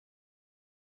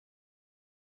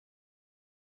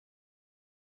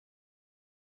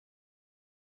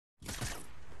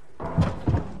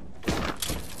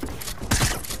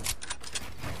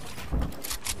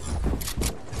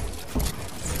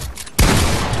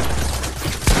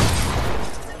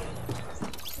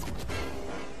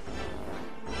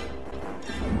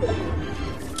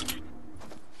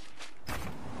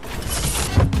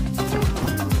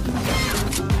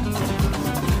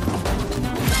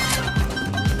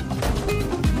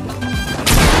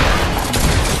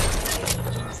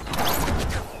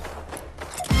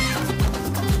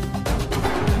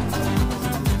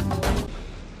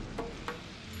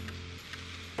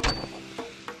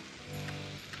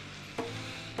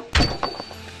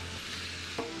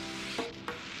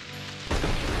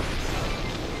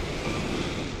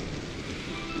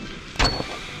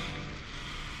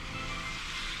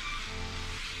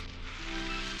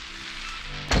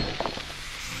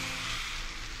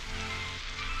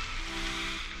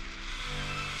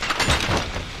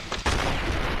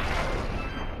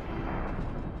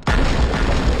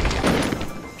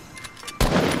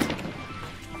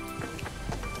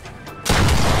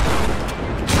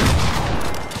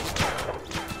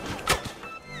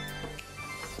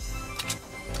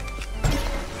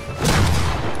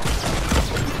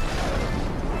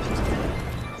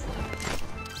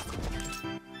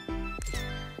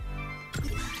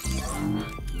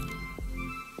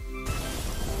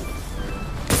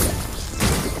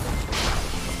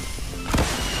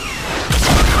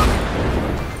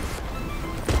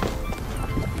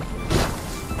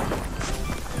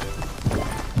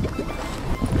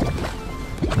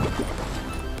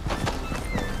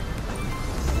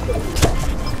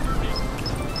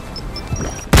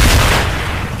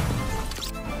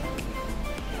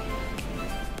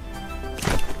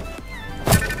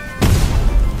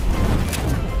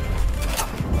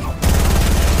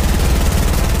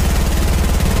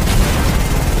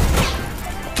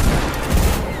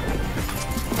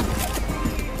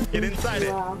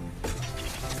wow.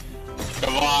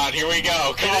 Come on, here we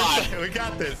go. Come on. We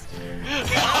got this.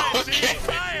 Okay.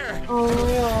 Fire!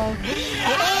 Oh my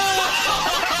god.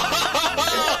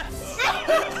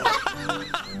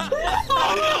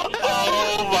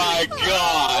 Oh my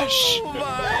gosh. Oh my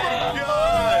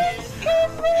gosh!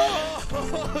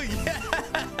 Oh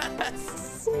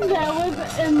yes! That was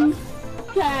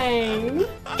insane.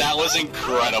 That was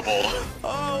incredible.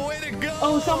 Oh, way to go!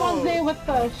 Oh, someone's there with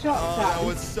the shot Oh, gun. that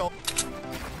was so.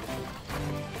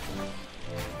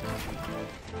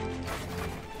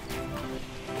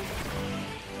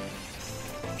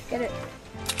 Get it.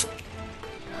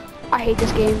 I hate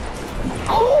this game.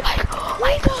 Oh my god! Oh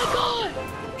my god!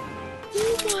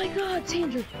 Oh my god,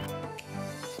 Sandra!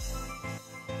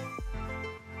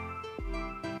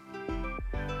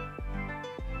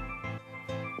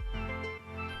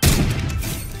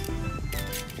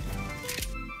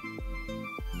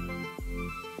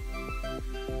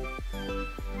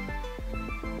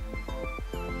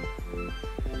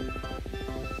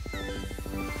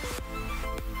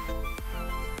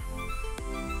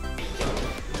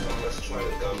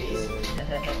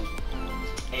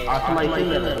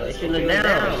 Somebody should look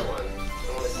down.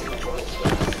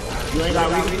 You ain't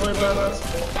got redeploy, bro?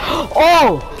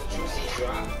 Oh!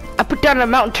 I put down a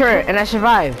mountain turret and I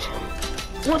survived.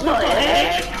 What the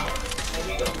heck?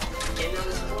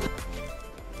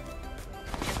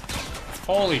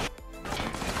 Holy sh**.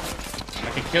 I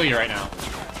can kill you right now.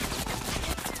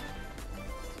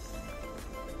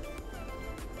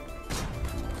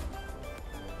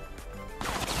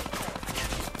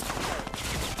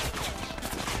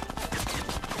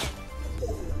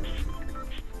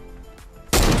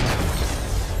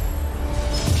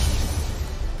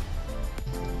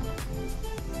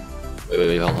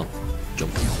 Wait, hold on.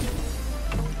 Jump.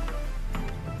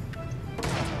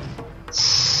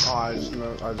 Oh,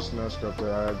 I just no scoped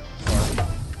it. I had fire.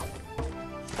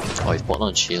 Oh, he's putting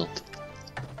on shield.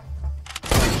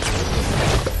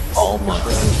 Oh my.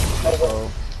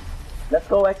 Oh. Let's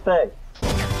go, X-Peg.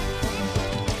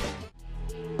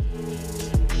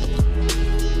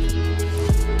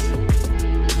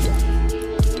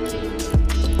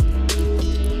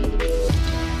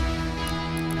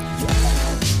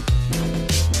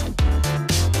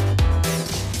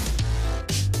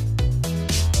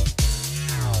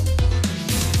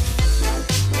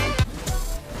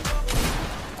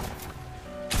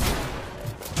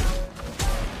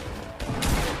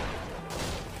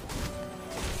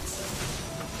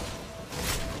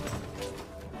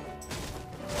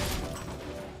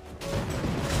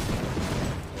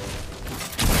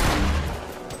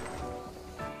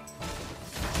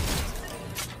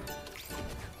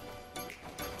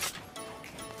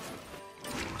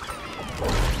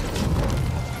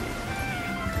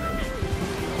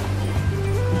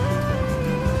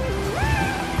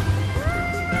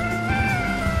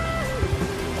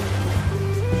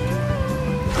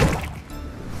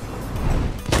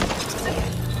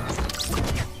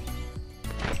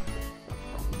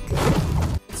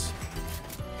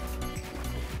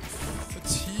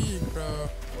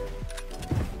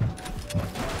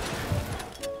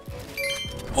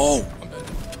 Oh! I'm dead.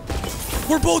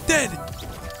 We're both dead!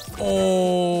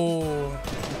 Oh.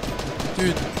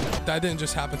 Dude, that didn't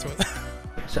just happen to us.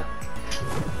 So.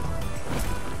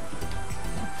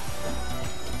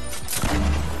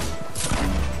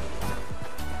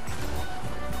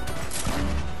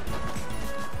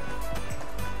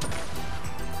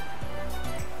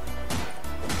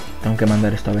 Tengo que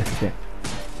mandar esta vez, sí.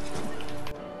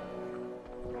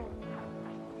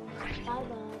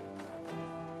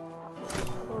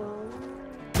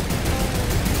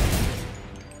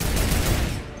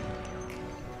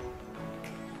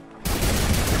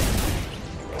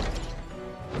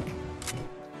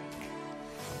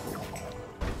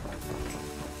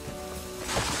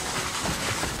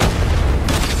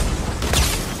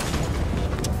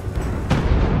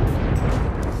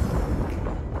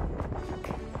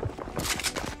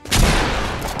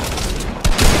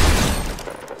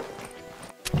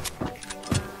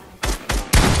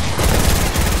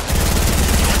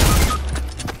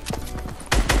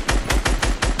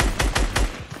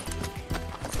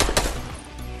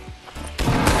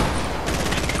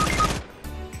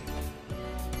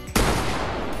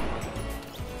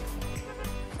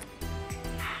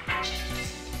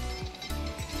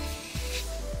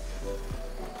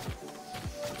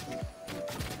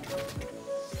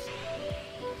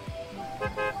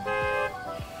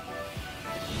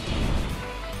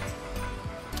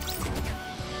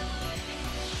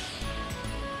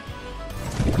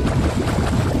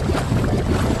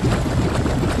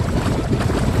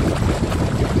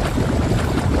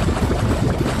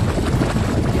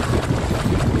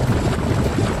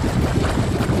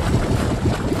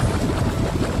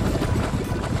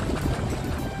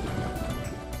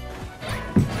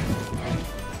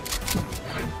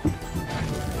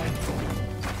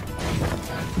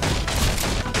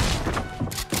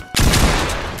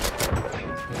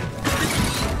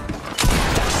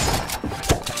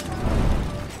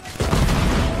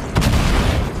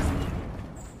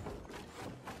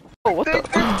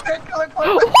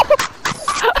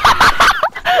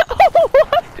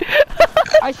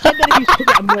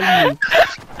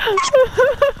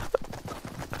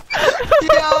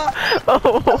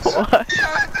 Oh, what?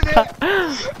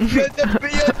 You're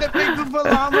the big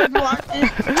llamas watching.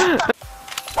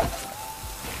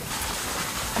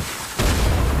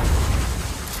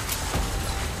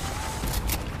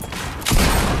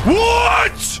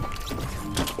 What?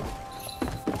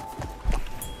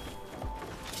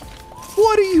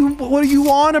 What are you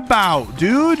on about,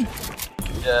 dude?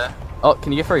 Yeah. Oh,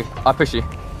 can you get through? I'll push you.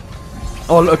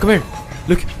 Oh, look, come here.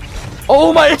 Look.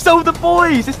 Oh my, it's all the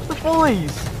boys! It's the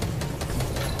boys!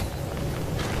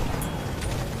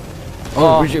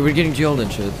 Oh, we're getting jailed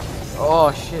and shit.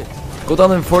 Oh shit. Go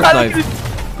down and fork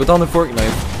knife. Go down and fork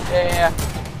knife. Yeah.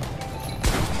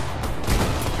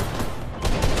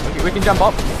 Okay, we can jump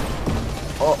up.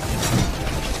 Oh.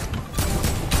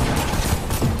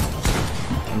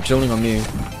 I'm chilling on you.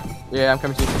 Yeah, I'm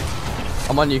coming to you.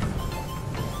 I'm on you.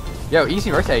 Yo, easy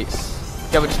rotates.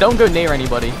 Yeah, but just don't go near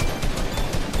anybody.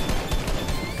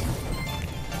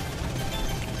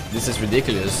 This is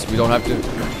ridiculous. We don't have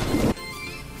to.